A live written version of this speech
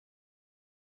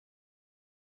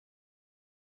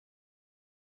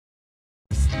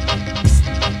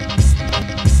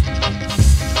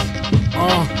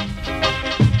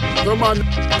To my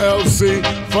LC,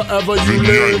 forever you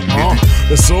live.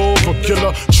 It's over,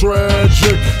 killer,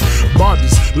 tragic.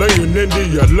 Bodies laying in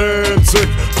the Atlantic.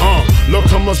 Look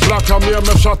how much black I'm here,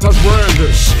 my shot has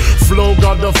brandish. Flow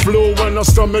got the flu and a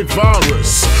stomach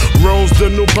virus. Rose, the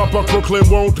new Papa Crooklyn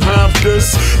won't have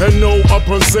this. And no up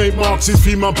on St. Mark's, he's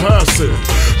FEMA passing.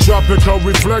 Tropical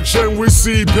reflection, we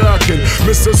see packing.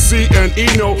 Mr. C and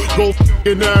Eno, go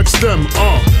f***ing ask them.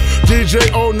 DJ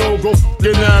Oh no, go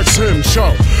f***ing ask him.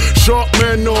 Short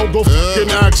man no, go f***ing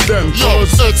ask them. Yo,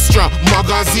 extra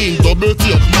magazine, double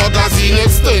tape magazine,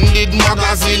 extended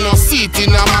magazine, no seat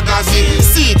in a magazine.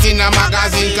 Seat in a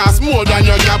magazine cost more than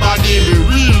your body.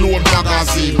 We reload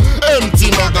magazine,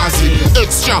 empty magazine,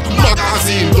 extra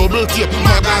magazine, double tape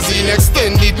magazine,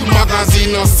 extended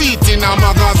magazine, no seat in a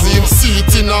magazine. Seat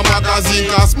in a magazine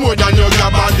cost more than your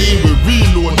body. We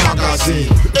reload magazine,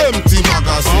 empty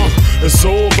magazine. It's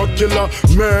over, killer,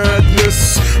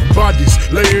 madness.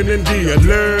 Bodies laying in the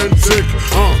Atlantic.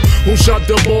 Who shot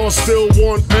the ball still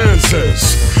want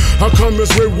answers. How come his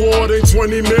reward ain't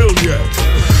 20 million?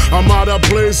 I'm out of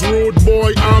place, rude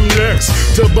boy, I'm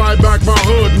next. To buy back my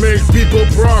hood, make people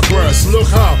progress. Look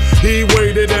how he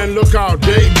waited and look how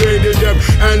they baited them.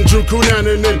 Andrew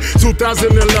Cunanan in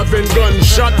 2011,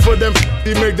 gunshot for them,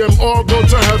 he make them all go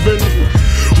to heaven.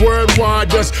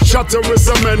 Worldwide, yes, shatter is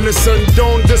a menace and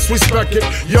don't disrespect it.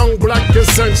 Young, black, and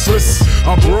senseless.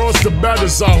 Our broad's the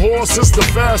baddest, our horse is the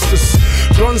fastest.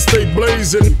 Guns stay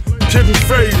blazing, kidding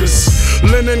faders.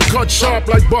 Linen cut sharp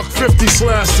like $1.50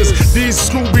 slashes. These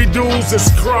Scooby-Doos is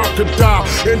crocodile.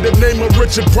 In the name of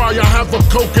Richard Pryor, have a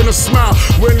coke and a smile.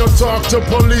 When I talk to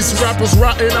police, rappers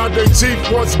rotting out their teeth.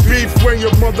 What's beef when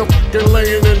your motherfucking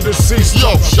laying in the seats?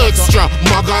 Yo, extra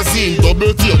magazine,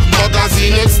 double tape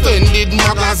magazine, extended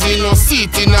magazine, no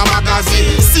seat in a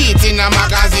magazine. Seat in a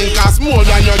magazine cost more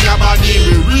than your body.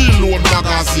 We reload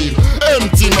magazine,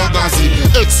 empty magazine,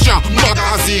 extra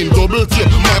magazine, double tape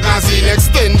magazine,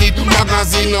 extended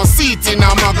magazine, no seat in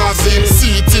a magazine.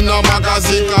 Seat in a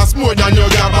magazine cost more than your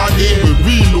body. We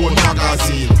reload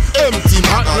magazine, empty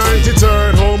magazine.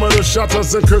 93rd, home of the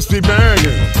shutters and crispy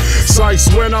banging.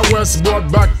 Sykes when I West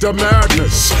brought back the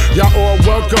madness. Y'all all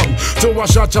welcome to a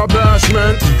Shatta Bash,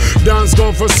 man. Dance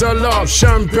gon' for sell off,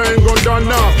 champagne gon' done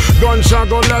off, gunshot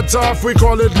gon' let off, we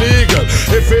call it legal.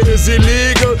 If it is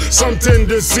illegal, something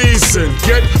decent.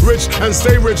 Get rich and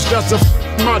stay rich, that's a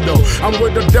motto. I'm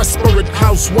with the desperate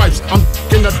housewives, I'm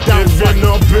f***ing a down. If you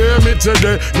not pay me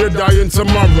today, you're dying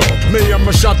tomorrow. Me and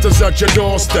my shotters at your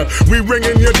doorstep, we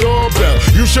ringing your doorbell.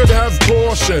 You should have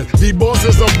caution, the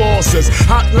bosses are bosses.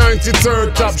 Hot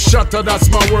 93rd, top shutter, that's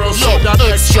my world. So that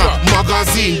extra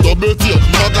magazine, double tape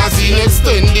magazine,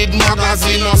 extended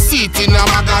magazine, no seat in a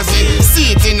magazine.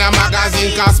 Seat in a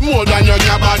magazine cost more than your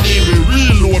body. We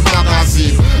reload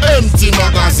magazine, empty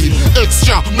magazine,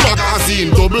 extra magazine,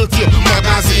 double tape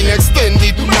magazine,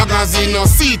 extended magazine, no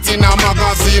seat in a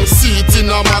magazine. Seat in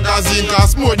a magazine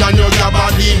cost more than your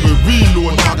body. We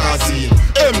reload magazine,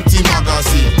 empty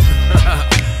magazine.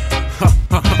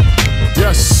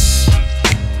 Yes.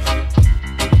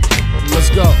 Let's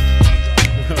go.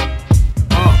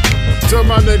 Tell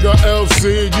my nigga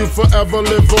LC, you forever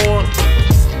live on.